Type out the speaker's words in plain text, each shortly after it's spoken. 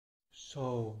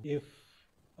So, if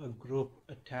a group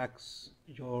attacks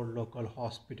your local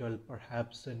hospital,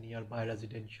 perhaps a nearby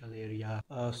residential area,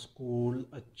 a school,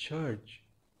 a church,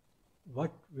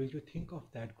 what will you think of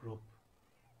that group?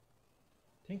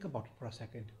 Think about it for a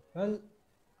second. Well,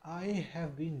 I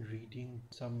have been reading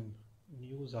some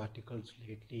news articles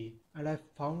lately, and I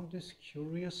found this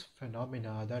curious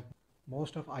phenomena that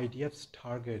most of IDF's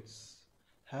targets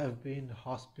have been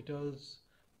hospitals,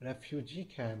 refugee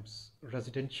camps,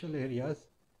 residential areas,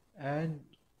 and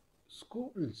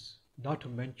schools, not to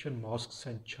mention mosques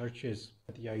and churches.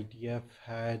 The IDF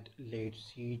had laid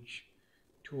siege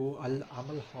to Al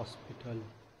Amal Hospital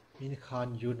in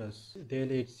Khan Yunis. They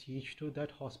laid siege to that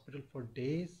hospital for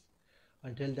days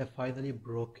until they finally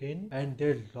broke in and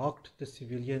they locked the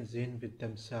civilians in with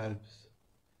themselves.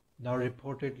 Now,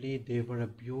 reportedly, they were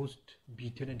abused,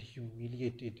 beaten, and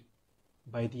humiliated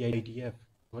by the IDF,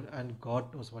 and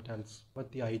God knows what else. What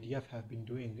the IDF have been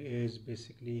doing is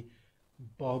basically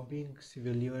bombing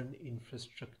civilian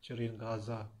infrastructure in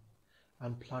Gaza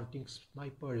and planting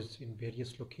snipers in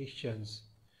various locations,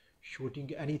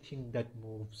 shooting anything that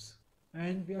moves.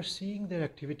 And we are seeing their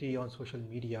activity on social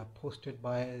media posted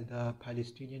by the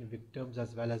Palestinian victims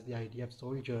as well as the IDF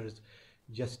soldiers,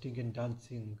 jesting and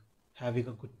dancing, having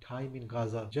a good time in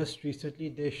Gaza. Just recently,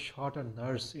 they shot a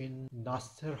nurse in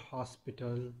Nasser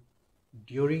Hospital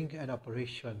during an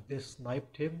operation. They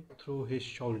sniped him through his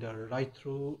shoulder, right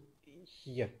through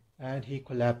here, and he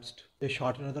collapsed. They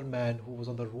shot another man who was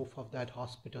on the roof of that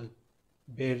hospital,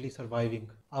 barely surviving.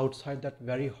 Outside that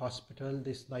very hospital,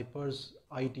 the snipers,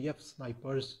 IDF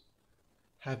snipers,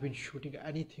 have been shooting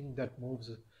anything that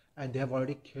moves, and they have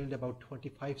already killed about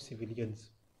 25 civilians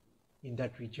in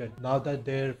that region. Now that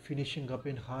they're finishing up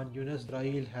in Khan Yunis,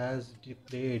 Israel has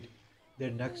declared their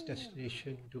next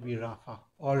destination to be Rafah.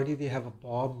 Already they have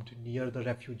bombed near the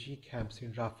refugee camps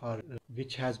in Rafah,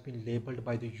 which has been labeled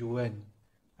by the UN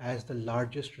as the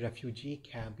largest refugee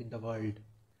camp in the world.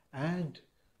 And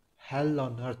hell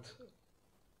on earth,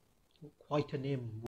 quite a name.